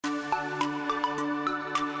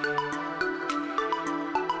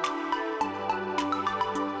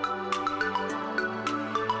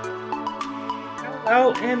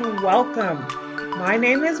Hello and welcome. My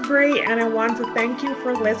name is Bree and I want to thank you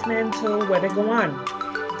for listening to Where to Go On.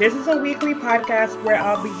 This is a weekly podcast where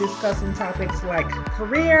I'll be discussing topics like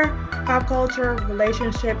career, pop culture,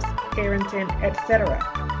 relationships, parenting,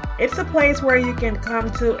 etc. It's a place where you can come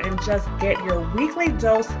to and just get your weekly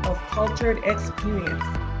dose of cultured experience.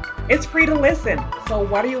 It's free to listen, so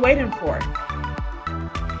what are you waiting for?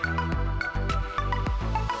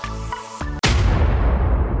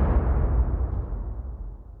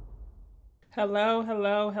 Hello,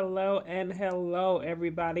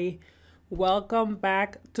 everybody. Welcome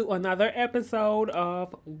back to another episode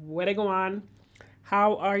of Where to Go On.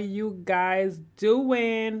 How are you guys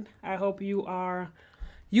doing? I hope you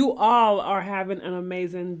all are having an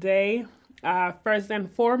amazing day. First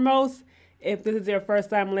and foremost, if this is your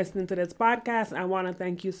first time listening to this podcast, I want to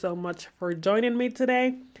thank you so much for joining me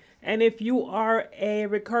today. And if you are a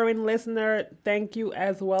recurring listener, thank you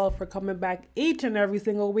as well for coming back each and every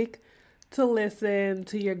single week to listen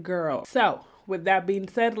to your girl. So, with that being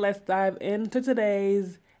said, let's dive into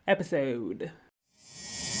today's episode.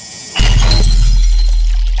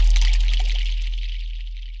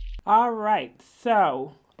 All right,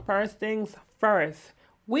 so first things first,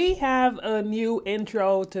 we have a new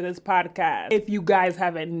intro to this podcast. If you guys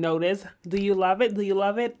haven't noticed, do you love it?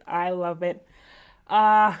 I love it.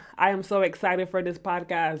 I am so excited for this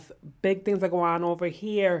podcast. Big things are going on over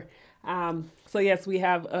here. So yes, we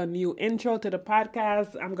have a new intro to the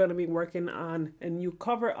podcast. I'm going to be working on a new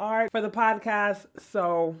cover art for the podcast.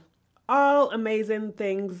 So all amazing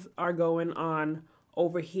things are going on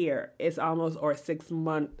over here. It's almost our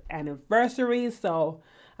 6-month anniversary. So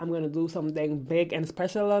I'm going to do something big and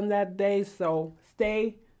special on that day. So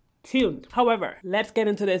stay tuned. However, let's get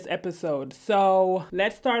into this episode. So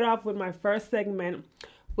let's start off with my first segment,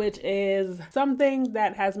 which is something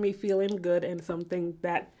that has me feeling good and something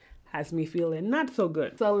that has me feeling not so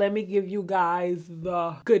good. So let me give you guys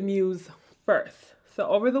the good news first. So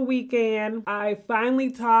over the weekend, I finally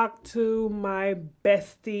talked to my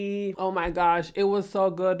bestie. Oh my gosh, it was so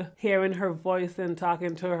good hearing her voice and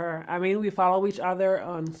talking to her. I mean, we follow each other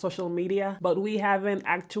on social media, but we haven't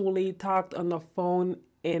actually talked on the phone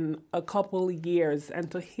in a couple years. And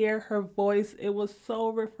to hear her voice, it was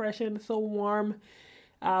so refreshing, so warm.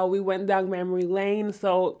 We went down memory lane.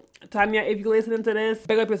 So Tanya, if you're listening to this,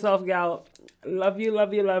 big up yourself, gal. Love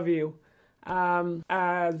you.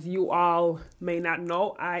 As you all may not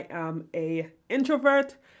know, I am a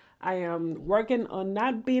introvert. I am working on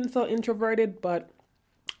not being so introverted, but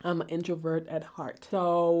I'm an introvert at heart.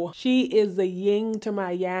 So she is the yin to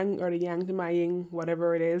my yang, or the yang to my yin,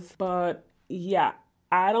 whatever it is. But yeah,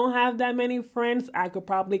 I don't have that many friends. I could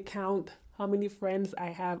probably count how many friends I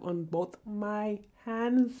have on both my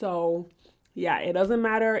hands. So yeah, it doesn't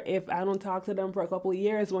matter if I don't talk to them for a couple of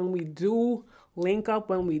years. When we do link up,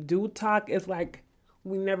 when we do talk, it's like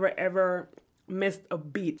we never ever missed a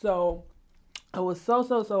beat. So I was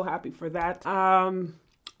so happy for that.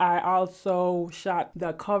 I also shot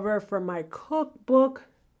the cover for my cookbook.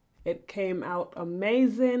 It came out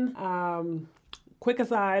amazing. Quick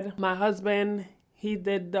aside, my husband, he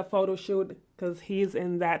did the photo shoot because he's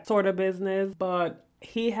in that sort of business, but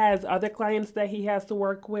he has other clients that he has to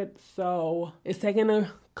work with, so it's taking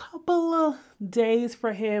a couple of days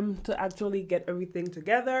for him to actually get everything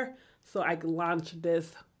together so I can launch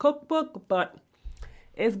this cookbook, but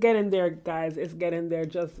it's getting there, guys. It's getting there.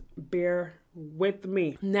 Just bear with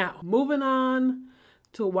me. Now, moving on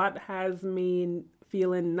to what has me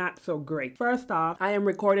feeling not so great. First off, I am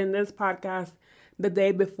recording this podcast the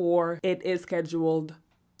day before it is scheduled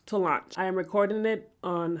to launch. I am recording it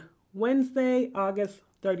on Wednesday, August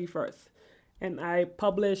 31st, and I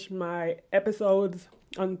publish my episodes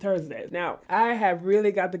on Thursday. Now, I have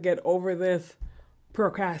really got to get over this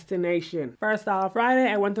procrastination. First off, Friday,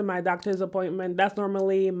 I went to my doctor's appointment. That's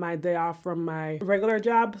normally my day off from my regular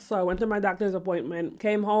job. So I went to my doctor's appointment,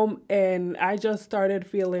 came home, and I just started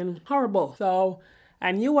feeling horrible. So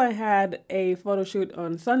I knew I had a photo shoot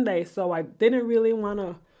on Sunday, so I didn't really want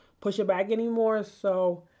to push it back anymore.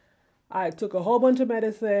 So I took a whole bunch of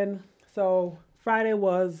medicine. So Friday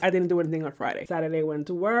I didn't do anything on Friday. Saturday went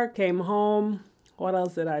to work, came home. What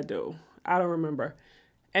else did I do? I don't remember.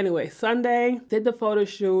 Anyway, Sunday, did the photo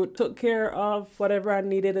shoot, took care of whatever I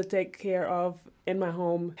needed to take care of in my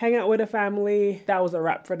home, hang out with the family. That was a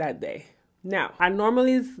wrap for that day. Now, I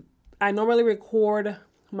normally record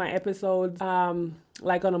my episodes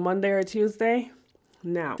like on a Monday or Tuesday.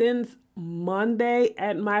 Now, since Monday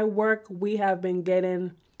at my work, we have been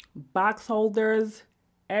getting box holders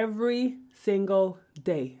every single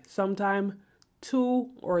day, sometime 2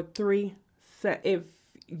 or 3 sets. If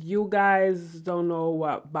you guys don't know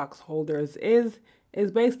what box holders is,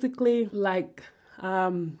 It's basically like,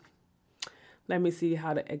 let me see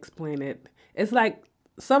how to explain it. It's like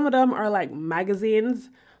some of them are like magazines,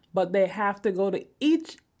 but they have to go to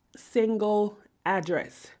each single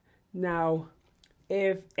address. Now,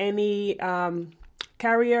 if any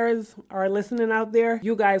carriers are listening out there,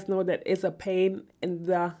 you guys know that it's a pain in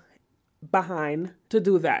the behind to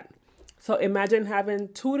do that. So imagine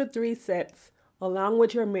having 2 to 3 sets along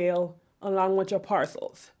with your mail, along with your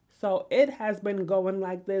parcels. So it has been going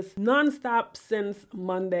like this nonstop since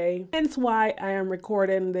Monday. Hence why I am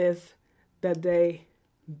recording this the day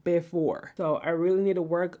before. So I really need to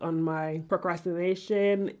work on my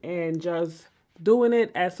procrastination and just doing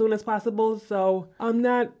it as soon as possible. So I'm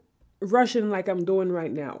not rushing like I'm doing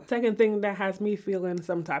right now. Second thing that has me feeling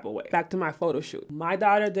some type of way. Back to my photo shoot. My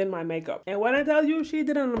daughter did my makeup. And when I tell you she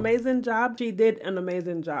did an amazing job, she did an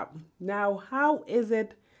amazing job. Now, how is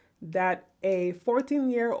it that a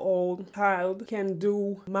 14-year-old child can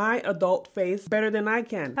do my adult face better than I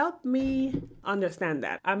can? Help me understand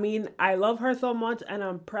that. I mean, I love her so much and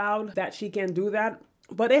I'm proud that she can do that,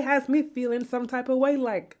 but it has me feeling some type of way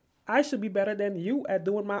like I should be better than you at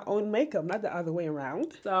doing my own makeup, not the other way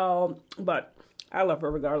around. So, but I love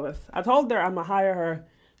her regardless. I told her I'm gonna hire her.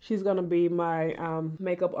 She's gonna be my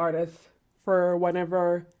makeup artist for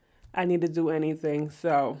whenever I need to do anything.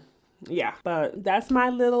 So yeah, but that's my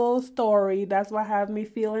little story. That's what have me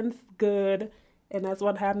feeling good, and that's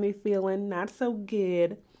what have me feeling not so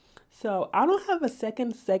good. So I don't have a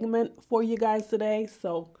second segment for you guys today,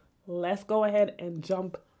 so let's go ahead and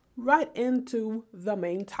jump right into the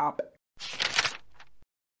main topic.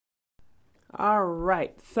 All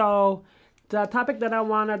right, so the topic that I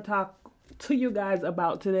want to talk to you guys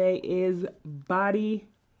about today is body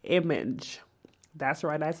image. That's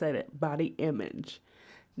right, I said it, body image.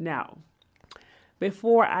 Now,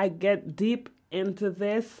 before I get deep into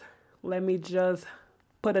this, let me just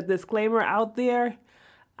put a disclaimer out there.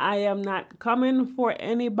 I am not coming for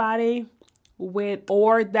anybody with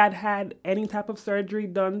or that had any type of surgery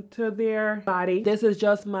done to their body. This is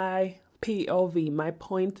just my POV, my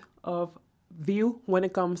point of view when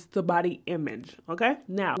it comes to body image, okay?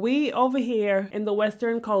 Now, we over here in the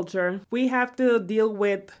Western culture, we have to deal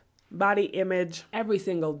with body image every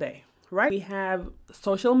single day, right? We have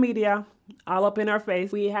social media all up in our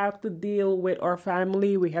face. We have to deal with our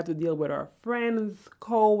family. We have to deal with our friends,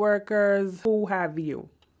 co-workers, who have you,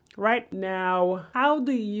 right? Now, how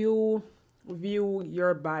do you view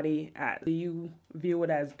your body as? Do you view it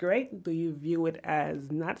as great? Do you view it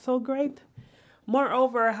as not so great?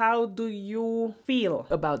 Moreover, how do you feel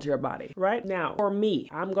about your body? Right now, for me,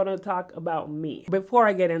 I'm gonna talk about me. Before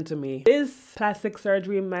I get into me, this plastic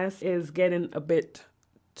surgery mess is getting a bit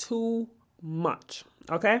too much,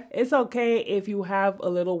 okay? It's okay if you have a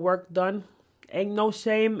little work done. Ain't no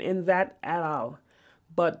shame in that at all.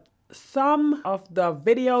 But some of the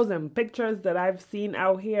videos and pictures that I've seen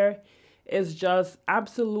out here is just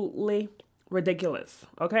absolutely ridiculous,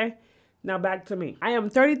 okay? Now back to me. I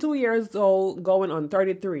am 32 years old, going on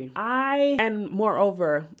 33. And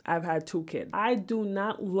moreover, I've had 2 kids. I do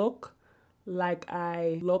not look like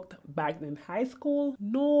I looked back in high school,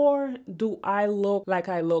 nor do I look like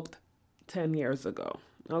I looked 10 years ago,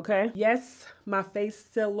 okay? Yes, my face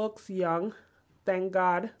still looks young. Thank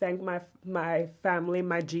God. Thank my family,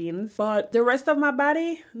 my genes. But the rest of my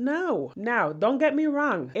body, no. Now, don't get me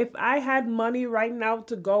wrong. If I had money right now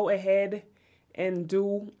to go ahead and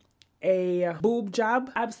do a boob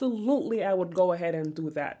job, absolutely I would go ahead and do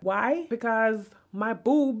that. Why? Because my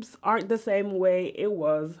boobs aren't the same way it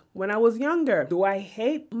was when I was younger. Do I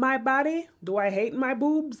hate my body? Do I hate my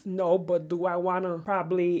boobs? No, but do I want to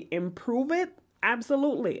probably improve it?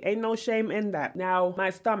 Absolutely. Ain't no shame in that. Now, my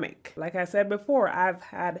stomach. Like I said before, I've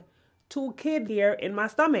had 2 kids here in my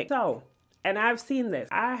stomach. So, and I've seen this.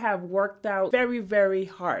 I have worked out very, very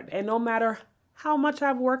hard. And no matter how much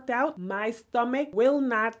I've worked out, my stomach will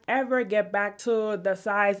not ever get back to the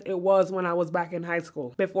size it was when I was back in high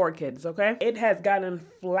school before kids, okay? It has gotten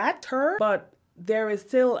flatter, but there is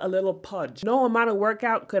still a little pudge. No amount of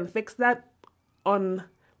workout can fix that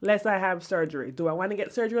unless I have surgery. Do I want to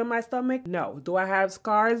get surgery on my stomach? No. Do I have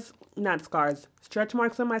scars? Not scars. Stretch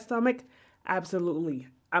marks on my stomach? Absolutely.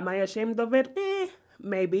 Am I ashamed of it?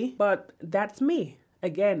 Maybe. But that's me.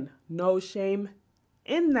 Again, no shame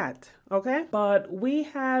in that, okay? But we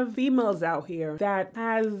have females out here that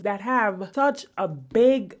have such a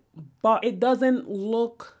big butt. It doesn't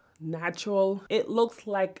look natural. It looks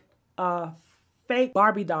like a fake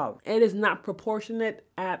Barbie doll. It is not proportionate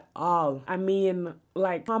at all. I mean,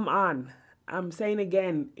 like, come on. I'm saying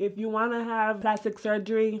again, if you want to have plastic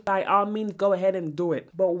surgery, by all means, go ahead and do it.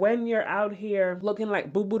 But when you're out here looking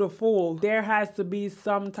like Boo Boo the Fool, there has to be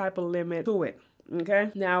some type of limit to it.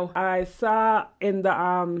 Okay. Now, I saw in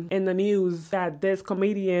the news that this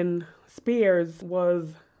comedian Spears was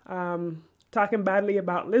talking badly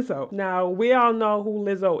about Lizzo. Now, we all know who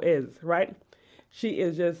Lizzo is, right? She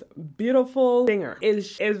is just beautiful singer.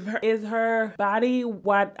 Is her body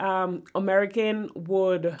what American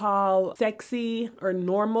would call sexy or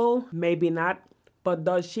normal? Maybe not. But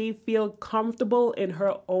does she feel comfortable in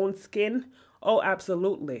her own skin? Oh,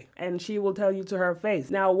 absolutely. And she will tell you to her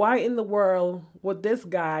face. Now, why in the world would this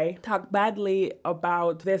guy talk badly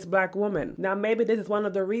about this black woman? Now, maybe this is one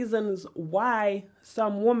of the reasons why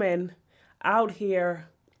some women out here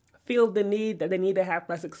feel the need that they need to have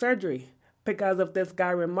plastic surgery, because of this guy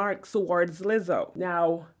remarks towards Lizzo.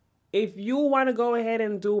 Now, if you want to go ahead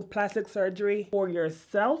and do plastic surgery for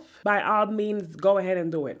yourself, by all means, go ahead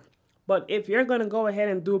and do it. But if you're going to go ahead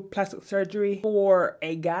and do plastic surgery for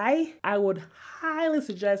a guy, I would highly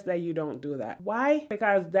suggest that you don't do that. Why?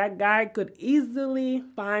 Because that guy could easily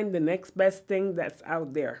find the next best thing that's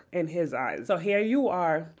out there in his eyes. So here you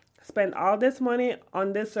are, spend all this money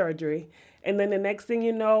on this surgery, and then the next thing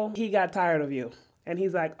you know, he got tired of you. And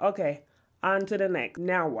he's like, okay, on to the next.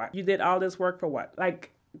 Now what? You did all this work for what?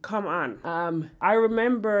 Like, come on. I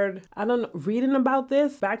remembered, reading about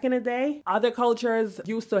this back in the day. Other cultures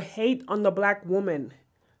used to hate on the black woman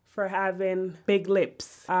for having big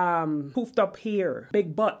lips, poofed up hair,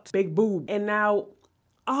 big butt, big boob. And now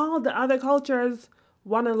all the other cultures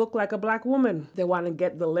want to look like a black woman. They want to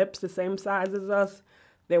get the lips the same size as us.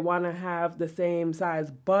 They want to have the same size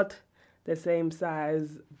butt, the same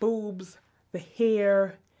size boobs, the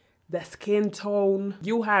hair, the skin tone.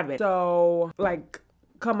 You have it. So, like,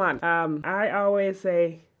 come on. I always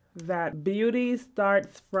say that beauty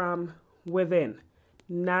starts from within,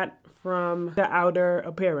 not from the outer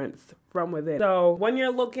appearance, from within. So when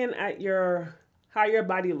you're looking at how your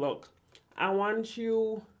body looks, I want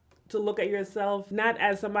you to look at yourself not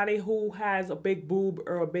as somebody who has a big boob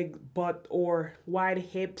or a big butt or wide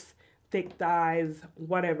hips, thick thighs,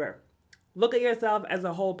 whatever. Look at yourself as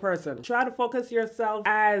a whole person. Try to focus yourself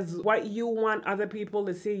as what you want other people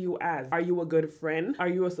to see you as. Are you a good friend? Are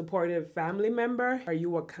you a supportive family member? Are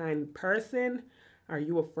you a kind person? Are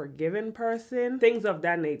you a forgiving person? Things of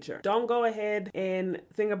that nature. Don't go ahead and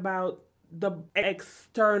think about the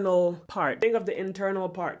external part. Think of the internal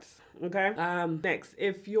parts. Okay. Next,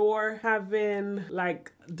 if you're having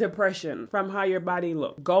like depression from how your body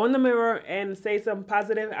looks, go in the mirror and say some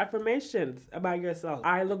positive affirmations about yourself.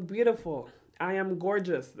 I look beautiful. I am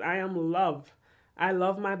gorgeous. I am loved. I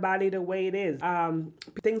love my body the way it is.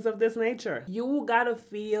 Things of this nature. You gotta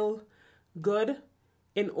feel good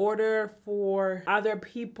in order for other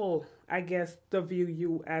people, I guess, to view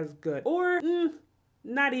you as good. Or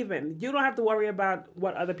not even. You don't have to worry about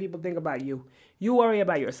what other people think about you. You worry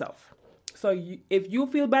about yourself. So if you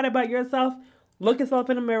feel bad about yourself, look yourself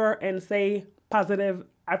in the mirror and say positive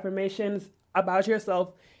affirmations about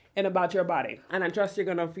yourself and about your body. And I trust you're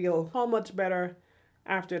going to feel so much better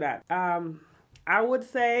after that. I would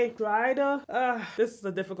say try to, this is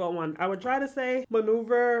a difficult one. I would try to say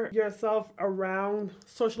maneuver yourself around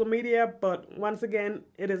social media. But once again,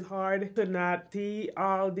 it is hard to not see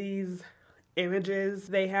all these images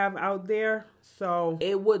they have out there. So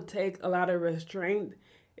it would take a lot of restraint.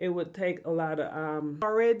 It would take a lot of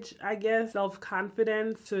courage, I guess,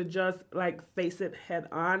 self-confidence to just like face it head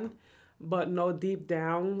on, but know deep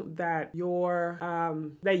down that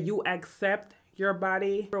that you accept your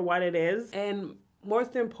body for what it is. And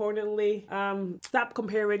most importantly, stop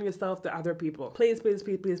comparing yourself to other people. Please, please,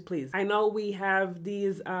 please, please, please. I know we have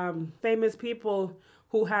these famous people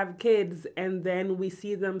who have kids and then we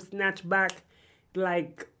see them snatch back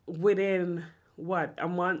like within a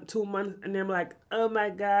month, 2 months, and I'm like, oh my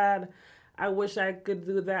God, I wish I could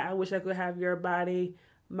do that. I wish I could have your body.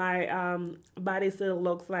 My body still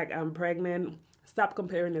looks like I'm pregnant. Stop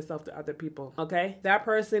comparing yourself to other people, okay? That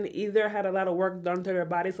person either had a lot of work done to their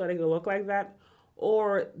body so they could look like that,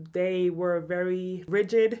 or they were very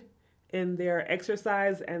rigid in their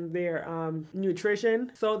exercise and their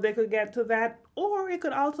nutrition so they could get to that, or it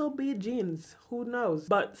could also be genes. Who knows?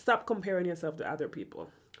 But stop comparing yourself to other people.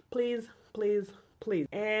 Please, please, please.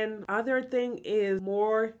 And other thing is,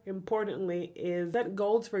 more importantly, is set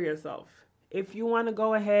goals for yourself. If you want to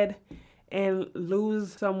go ahead and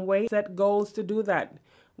lose some weight, set goals to do that.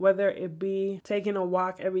 Whether it be taking a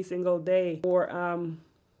walk every single day or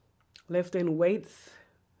lifting weights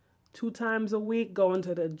 2 times a week, going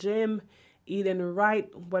to the gym, eating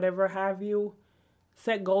right, whatever have you.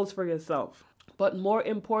 Set goals for yourself. But more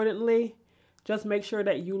importantly, just make sure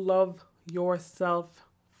that you love yourself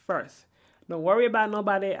first. Don't worry about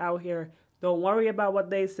nobody out here. Don't worry about what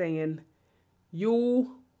they're saying.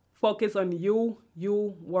 You focus on you.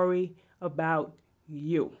 You worry about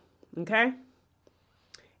you. Okay?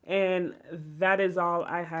 And that is all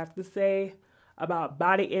I have to say about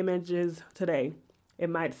body images today. It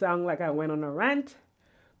might sound like I went on a rant,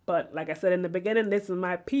 but like I said in the beginning, this is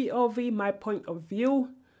my POV, my point of view.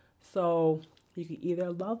 So you can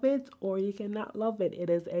either love it or you cannot love it. It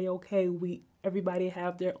is a-okay. Everybody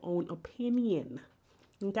have their own opinion.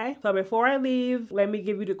 Okay? So before I leave, let me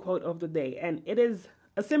give you the quote of the day. And it is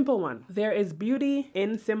a simple one. There is beauty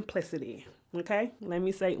in simplicity. Okay? Let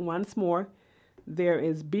me say it once more. There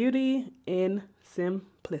is beauty in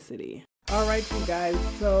simplicity. All right, you guys.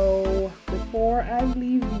 So before I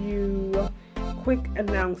leave you, quick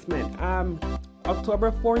announcement.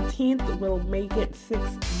 October 14th will make it 6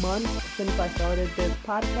 months since I started this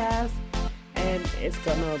podcast, and it's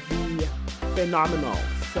gonna be phenomenal.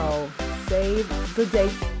 So save the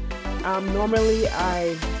date. Normally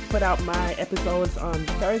I put out my episodes on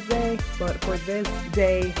Thursday, but for this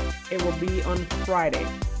day, it will be on Friday.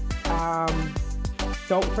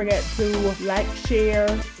 Don't forget to like, share,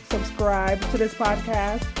 subscribe to this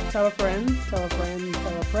podcast. Tell a friend, tell a friend,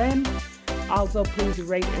 tell a friend. Also, please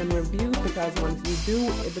rate and review, because once you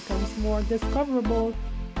do, it becomes more discoverable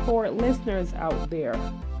for listeners out there.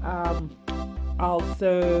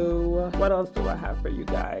 Also, what else do I have for you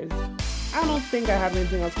guys? I don't think I have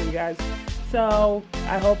anything else for you guys. So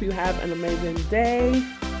I hope you have an amazing day,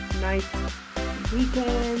 night,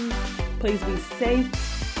 weekend. Please be safe.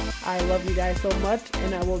 I love you guys so much,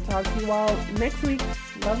 and I will talk to you all next week.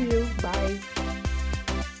 Love you. Bye.